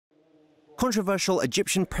Controversial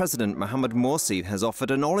Egyptian President Mohammad Morsi has offered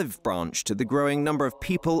an olive branch to the growing number of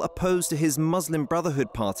people opposed to his Muslim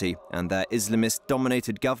Brotherhood party and their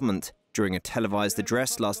Islamist-dominated government. During a televised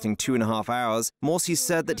address lasting 2.5 hours, Morsi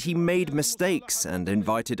said that he made mistakes and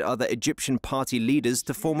invited other Egyptian party leaders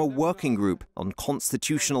to form a working group on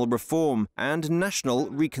constitutional reform and national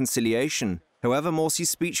reconciliation. However,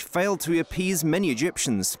 Morsi's speech failed to appease many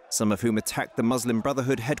Egyptians, some of whom attacked the Muslim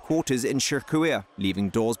Brotherhood headquarters in Shirkuh, leaving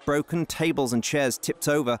doors broken, tables and chairs tipped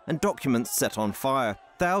over, and documents set on fire.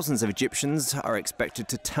 Thousands of Egyptians are expected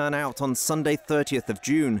to turn out on Sunday 30th of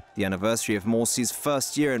June, the anniversary of Morsi's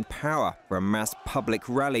first year in power, for a mass public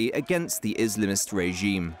rally against the Islamist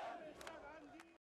regime.